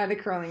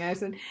curling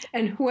ice,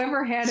 and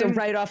whoever had him. So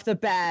right off the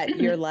bat,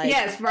 you're like,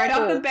 yes, right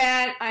off the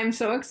bat, I'm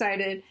so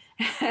excited.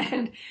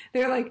 And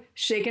they're like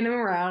shaking him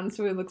around,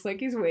 so he looks like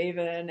he's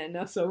waving, and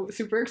I'm so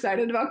super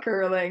excited about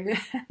curling.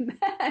 And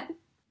then,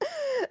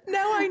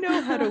 now I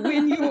know how to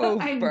win you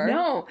over. I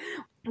know.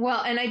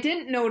 Well, and I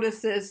didn't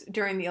notice this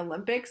during the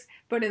Olympics,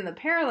 but in the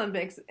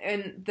Paralympics,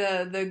 and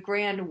the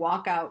grand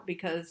walkout,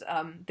 because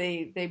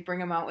they bring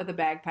them out with the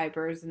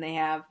bagpipers, and they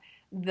have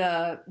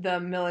the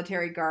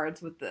military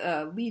guards with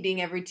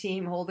leading every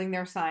team, holding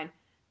their sign,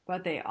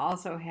 but they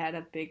also had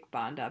a big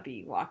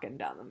Bondabi walking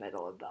down the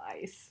middle of the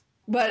ice.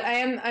 But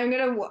I'm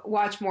gonna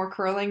watch more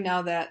curling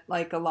now that,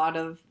 like, a lot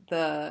of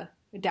the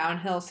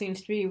downhill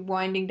seems to be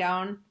winding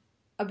down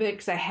a bit,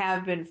 because I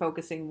have been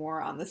focusing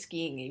more on the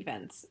skiing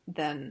events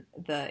than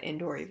the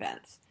indoor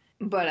events.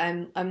 But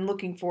I'm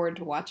looking forward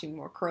to watching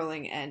more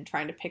curling and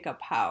trying to pick up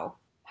how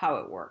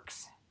it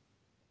works.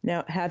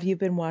 Now, have you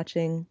been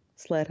watching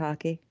sled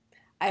hockey?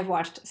 I've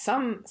watched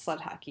some sled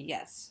hockey,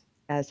 yes.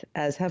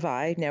 As have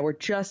I. Now we're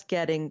just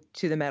getting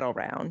to the medal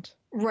round.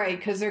 Right,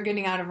 because they're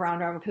getting out of round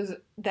robin, because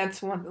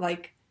that's one,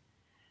 like,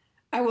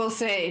 I will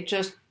say,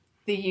 just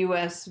the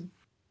U.S.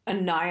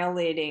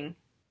 annihilating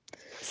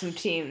some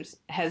teams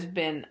has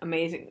been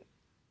amazing.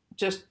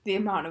 Just the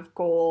amount of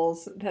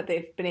goals that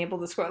they've been able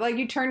to score. Like,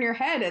 you turn your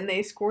head and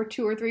they score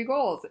 2 or 3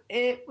 goals.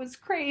 It was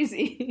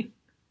crazy.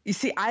 You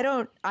see, I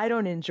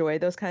don't enjoy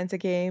those kinds of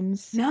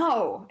games.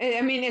 No.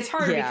 I mean, it's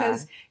hard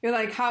because you're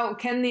like, how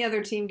can the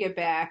other team get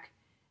back?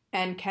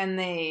 And can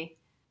they,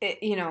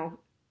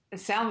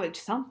 salvage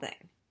something.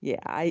 Yeah,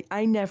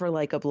 I never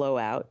like a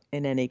blowout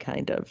in any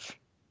kind of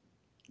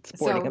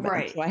sporting event.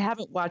 Right. So I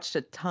haven't watched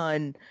a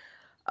ton.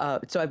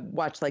 So I've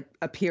watched like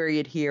a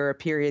period here, a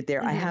period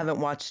there. I haven't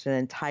watched an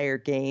entire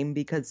game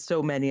because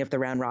so many of the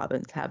round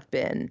robins have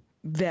been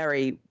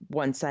very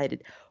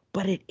one-sided.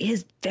 But it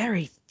is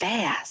very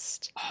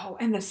fast. Oh,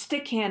 and the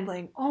stick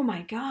handling. Oh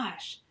my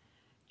gosh.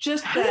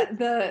 Just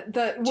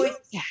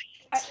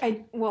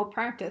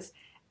practice.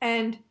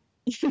 And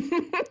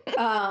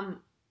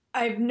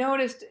I've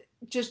noticed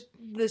just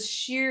the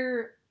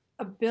sheer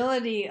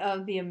ability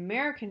of the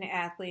American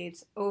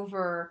athletes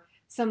over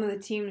some of the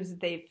teams that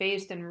they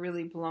faced and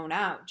really blown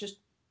out. Just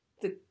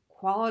the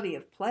quality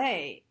of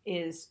play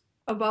is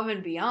above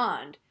and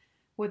beyond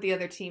what the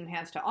other team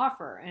has to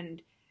offer.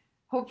 And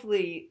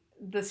hopefully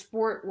the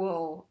sport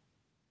will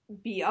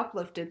be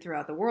uplifted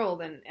throughout the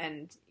world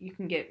and you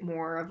can get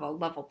more of a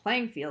level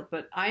playing field.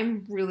 But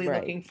I'm really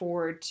looking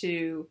forward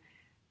to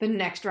the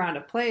next round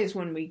of plays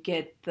when we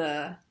get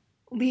the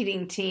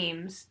leading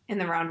teams in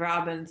the round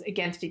robins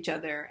against each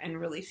other and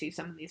really see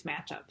some of these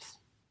matchups.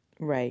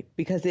 Right,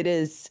 because it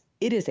is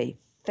a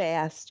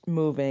fast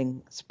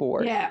moving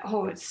sport. Yeah,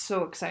 oh, it's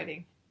so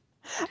exciting.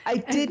 I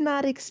did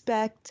not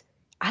expect,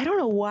 I don't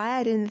know why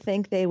I didn't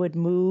think they would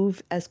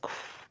move as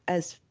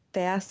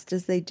fast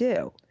as they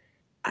do.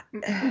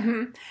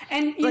 And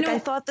I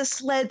thought the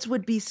sleds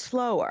would be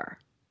slower.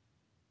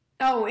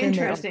 Oh,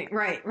 interesting.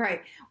 Right.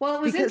 Well,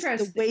 it was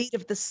interesting. The weight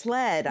of the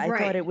sled, I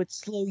thought it would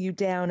slow you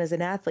down as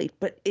an athlete,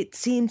 but it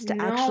seems to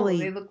actually...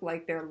 No, they look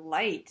like they're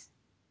light.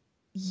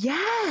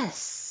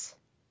 Yes.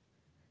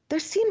 They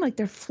seem like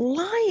they're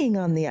flying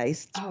on the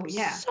ice. Oh,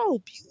 yeah.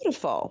 So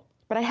beautiful.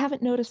 But I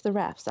haven't noticed the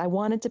refs. I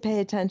wanted to pay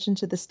attention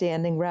to the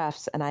standing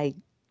refs, and I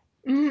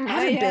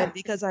haven't been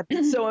because I've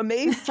been so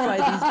amazed by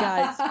these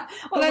guys.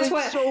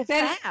 Well,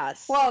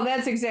 fast. Well,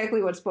 that's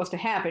exactly what's supposed to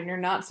happen. You're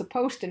not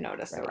supposed to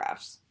notice the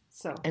refs.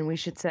 So. And we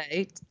should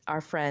say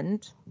our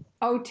friend.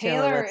 Oh,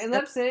 Taylor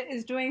Lipset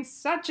is doing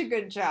such a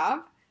good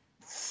job.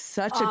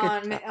 Such a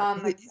good job.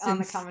 On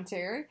the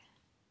commentary.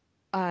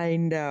 I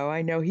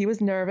know. He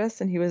was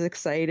nervous and he was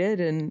excited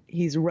and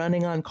he's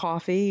running on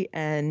coffee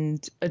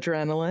and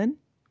adrenaline.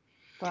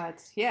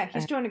 But yeah,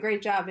 he's doing a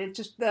great job. It's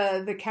just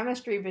the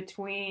chemistry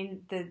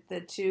between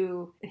the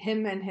two,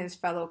 him and his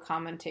fellow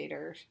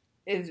commentators,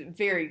 is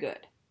very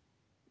good.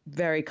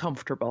 Very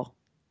comfortable.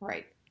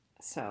 Right.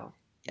 So.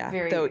 Yeah,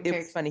 it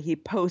was funny. He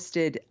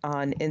posted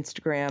on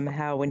Instagram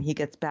how when he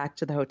gets back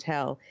to the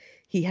hotel,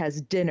 he has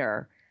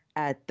dinner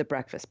at the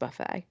breakfast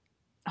buffet.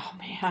 Oh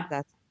man,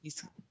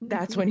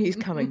 that's when he's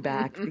coming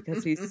back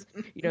because he's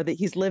that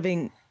he's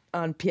living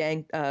on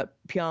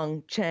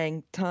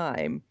PyeongChang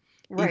time,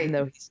 even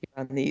though he's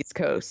here on the East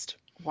Coast.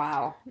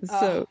 Wow.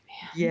 So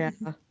yeah,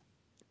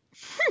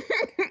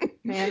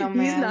 man, oh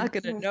man, he's not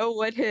going to know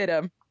what hit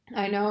him.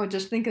 I know.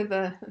 Just think of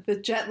the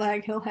jet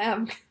lag he'll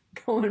have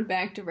going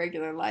back to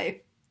regular life.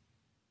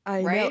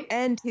 I know,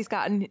 and he's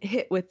gotten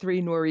hit with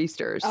 3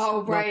 nor'easters.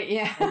 Oh, right,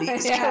 yeah. On the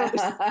East Coast.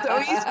 So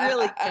he's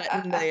really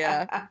getting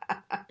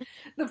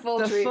the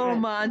full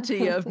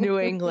Monty of New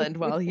England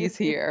while he's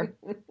here.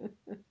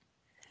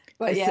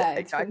 But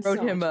I wrote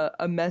him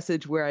a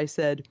message where I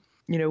said,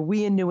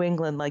 we in New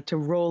England like to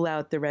roll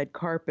out the red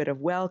carpet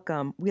of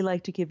welcome. We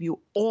like to give you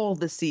all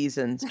the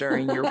seasons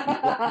during your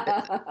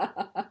visit.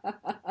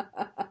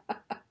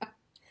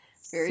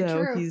 Very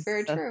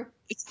true.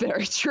 It's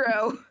very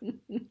true.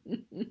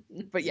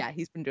 But yeah,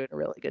 he's been doing a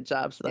really good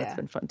job, so that's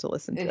been fun to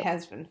listen to. It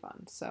has been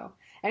fun. So,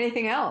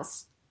 anything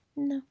else?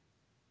 No.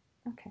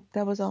 Okay.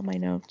 That was all my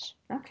notes.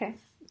 Okay.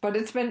 But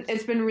it's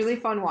been really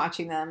fun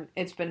watching them.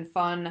 It's been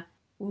fun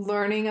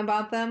learning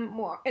about them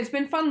more. It's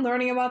been fun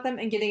learning about them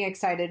and getting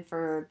excited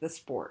for the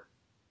sport.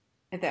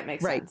 If that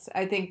makes sense.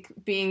 I think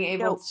being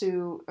able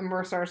to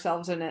immerse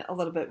ourselves in it a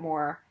little bit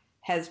more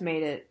has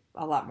made it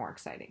a lot more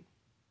exciting.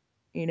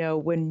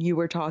 When you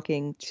were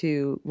talking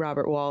to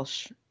Robert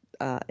Walsh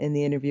in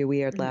the interview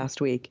we aired last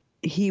week,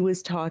 he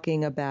was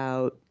talking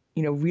about,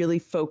 really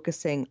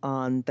focusing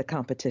on the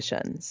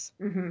competitions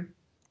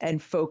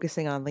and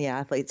focusing on the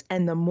athletes.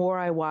 And the more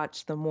I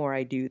watch, the more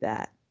I do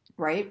that.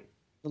 Right.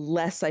 The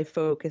less I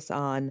focus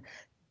on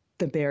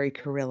the Barry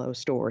Carrillo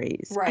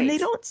stories. Right. And they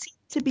don't seem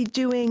to be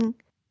doing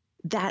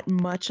that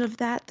much of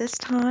that this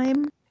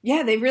time.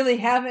 Yeah, they really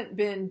haven't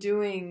been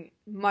doing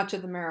much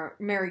of the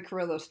Mary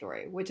Carrillo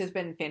story, which has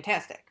been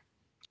fantastic.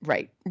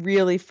 Right.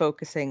 Really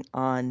focusing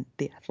on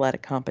the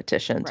athletic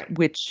competitions,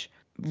 which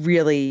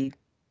really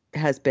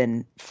has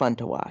been fun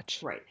to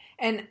watch. Right.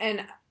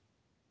 And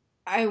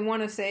I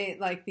want to say,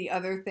 the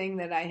other thing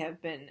that I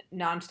have been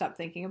nonstop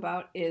thinking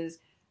about is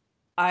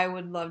I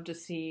would love to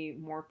see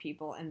more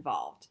people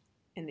involved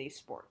in these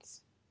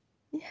sports.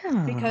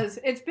 Yeah. Because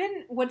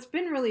what's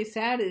been really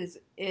sad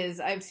is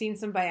I've seen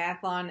some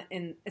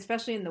biathlon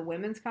especially in the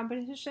women's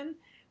competition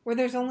where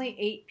there's only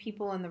 8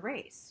 people in the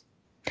race.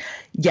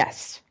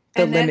 Yes.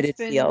 The limited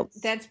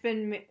fields. That's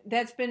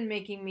been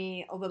making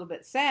me a little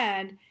bit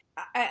sad,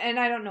 and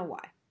I don't know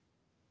why.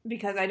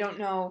 because I don't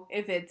know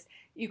if it's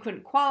you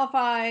couldn't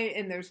qualify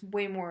and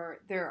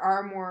there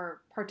are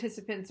more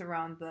participants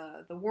around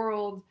the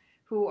world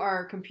who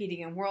are competing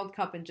in World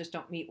Cup and just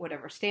don't meet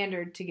whatever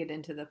standard to get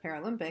into the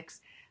Paralympics.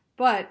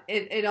 But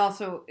it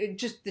also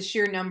just the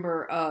sheer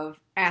number of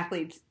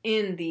athletes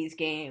in these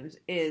games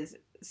is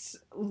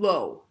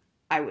low,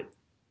 I would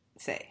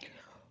say.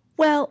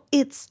 Well,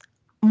 it's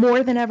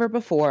more than ever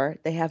before.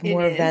 They have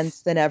more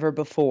events than ever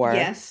before.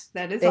 Yes,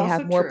 that is they also true.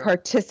 They have more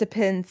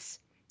participants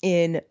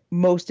in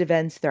most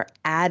events. They're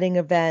adding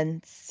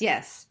events.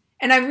 Yes.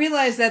 And I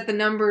realize that the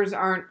numbers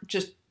aren't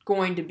just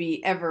going to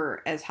be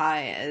ever as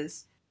high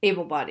as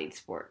able-bodied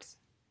sports.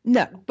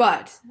 No.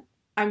 But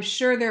I'm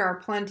sure there are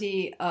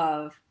plenty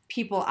of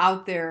people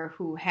out there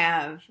who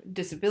have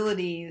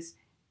disabilities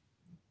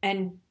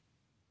and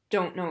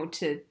don't know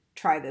to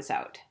try this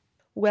out.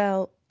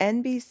 Well,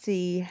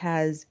 NBC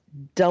has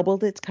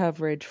doubled its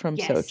coverage from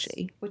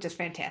Sochi. Which is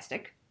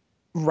fantastic.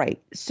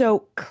 Right.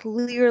 So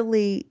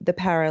clearly the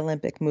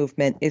Paralympic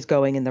movement is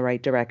going in the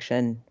right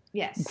direction.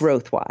 Yes.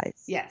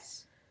 Growth-wise.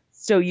 Yes.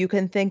 So you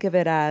can think of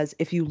it as,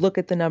 if you look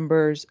at the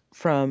numbers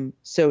from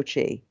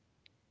Sochi,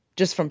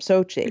 just from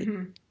Sochi,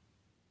 mm-hmm.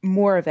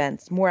 more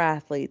events, more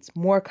athletes,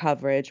 more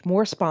coverage,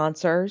 more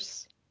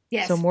sponsors.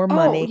 Yes. So more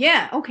money. Oh,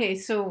 yeah. Okay.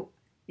 So,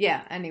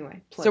 yeah.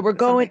 Anyway. So we're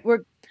going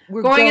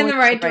in the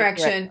right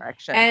direction.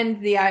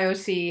 And the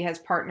IOC has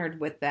partnered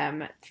with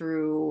them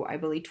through, I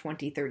believe,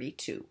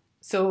 2032.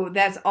 So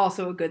that's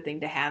also a good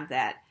thing to have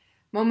that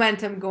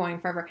momentum going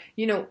forever.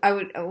 You know, I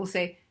will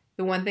say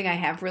the one thing I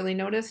have really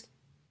noticed,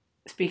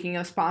 speaking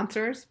of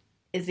sponsors,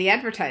 is the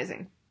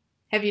advertising.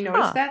 Have you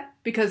noticed that?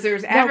 Because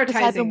there's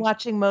advertising. I've been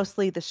watching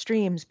mostly the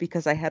streams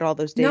because I had all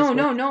those days.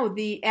 No.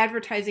 The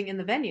advertising in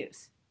the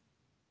venues.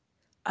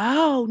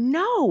 Oh,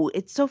 no.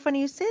 It's so funny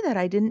you say that.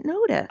 I didn't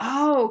notice.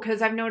 Oh,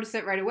 because I've noticed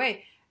it right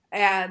away.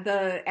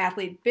 The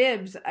athlete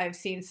bibs, I've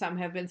seen some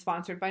have been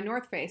sponsored by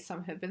North Face.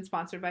 Some have been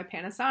sponsored by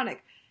Panasonic.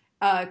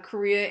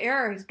 Korea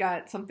Air has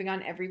got something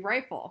on every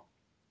rifle.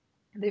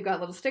 They've got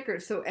little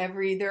stickers. So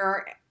there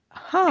are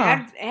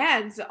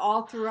ads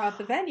all throughout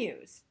the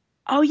venues.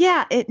 Oh,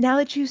 yeah. Now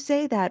that you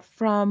say that,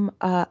 from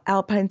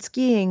alpine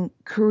skiing,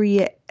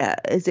 Korea,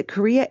 is it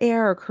Korea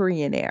Air or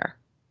Korean Air?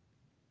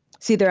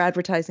 See, their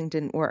advertising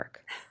didn't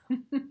work.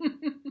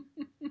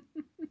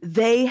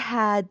 They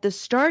had the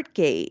start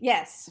gate.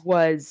 Yes.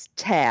 Was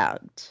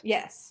tagged.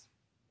 Yes.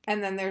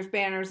 And then there's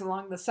banners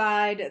along the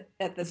side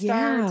at the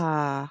start.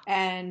 Yeah.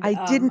 And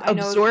I didn't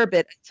absorb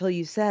it until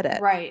you said it.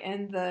 Right.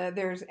 And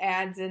there's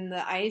ads in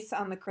the ice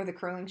on the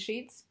curling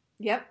sheets.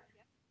 Yep.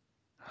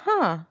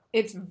 Huh.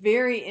 It's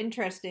very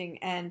interesting.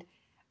 And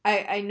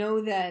I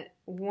know that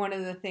one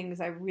of the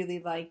things I really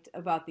liked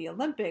about the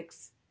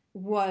Olympics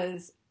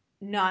was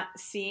not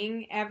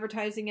seeing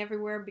advertising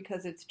everywhere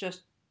because it's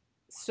just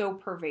so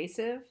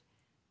pervasive.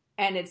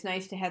 And it's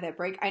nice to have that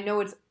break. I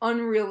know it's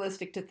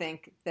unrealistic to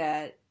think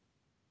that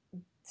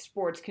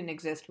sports can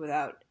exist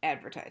without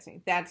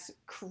advertising. That's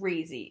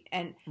crazy.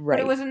 But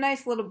it was a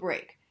nice little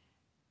break.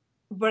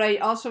 But I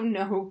also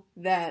know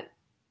that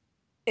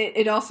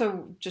it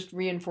also just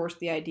reinforced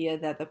the idea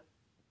that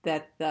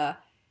the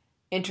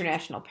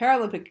International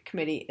Paralympic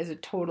Committee is a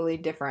totally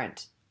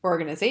different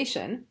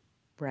organization.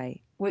 Right.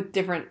 With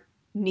different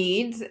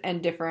needs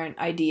and different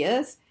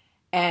ideas.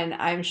 And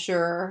I'm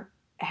sure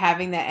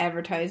having that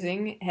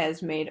advertising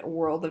has made a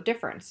world of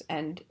difference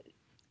and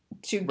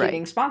to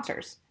getting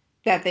sponsors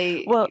that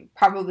they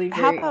probably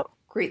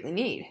greatly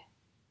need.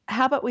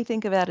 How about we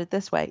think about it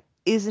this way?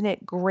 Isn't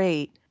it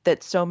great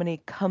that so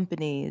many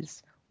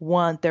companies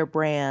want their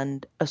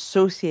brand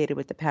associated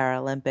with the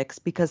Paralympics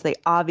because they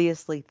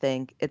obviously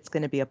think it's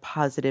going to be a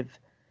positive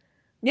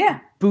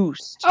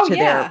boost to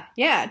their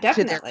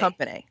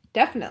company.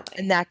 Definitely.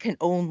 And that can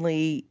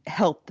only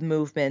help the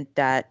movement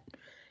that,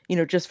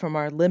 just from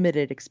our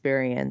limited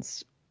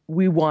experience,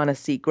 we want to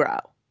see grow.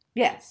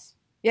 Yes.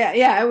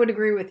 Yeah, I would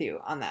agree with you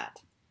on that.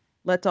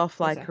 Let's all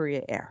fly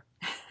Korea Air.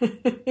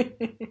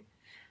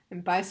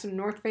 And buy some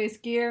North Face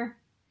gear,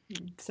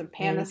 some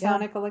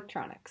Panasonic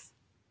electronics.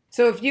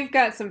 So if you've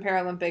got some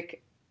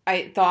Paralympic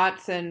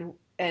thoughts and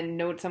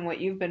notes on what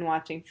you've been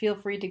watching, feel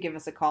free to give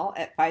us a call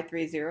at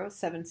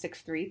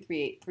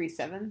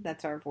 530-763-3837.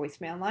 That's our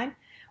voicemail line.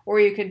 Or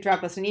you can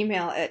drop us an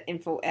email at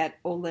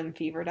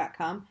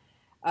info@olympfever.com.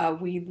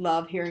 We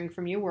love hearing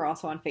from you. We're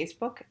also on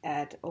Facebook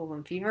at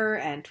olympfever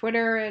and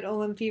Twitter at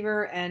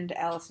olympfever, and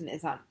Allison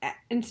is on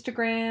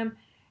Instagram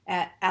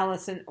at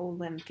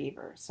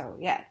AllisonOlympfever. So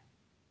yeah,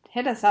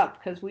 hit us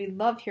up because we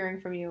love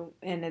hearing from you,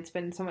 and it's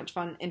been so much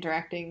fun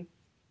interacting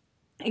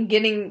and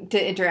getting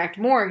to interact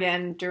more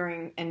again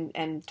during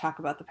and talk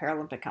about the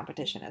Paralympic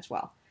competition as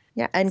well.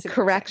 Yeah, and super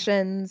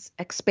corrections,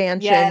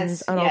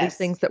 expansions on all these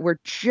things that we're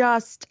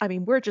just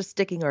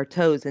sticking our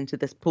toes into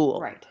this pool.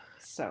 Right.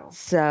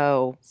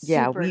 So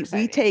yeah,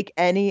 we take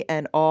any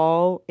and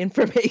all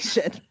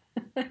information.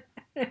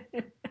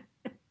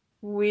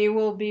 We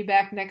will be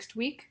back next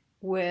week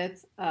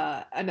with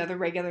another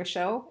regular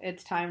show.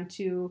 It's time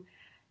to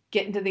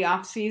get into the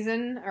off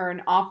season, or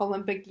an off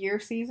Olympic year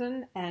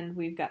season, and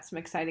we've got some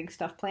exciting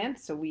stuff planned,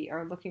 so we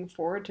are looking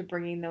forward to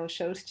bringing those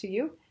shows to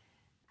you.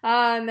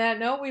 On that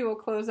note, we will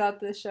close out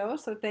this show,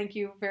 so thank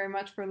you very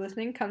much for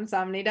listening.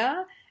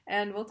 Kamsahamnida,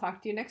 and we'll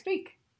talk to you next week.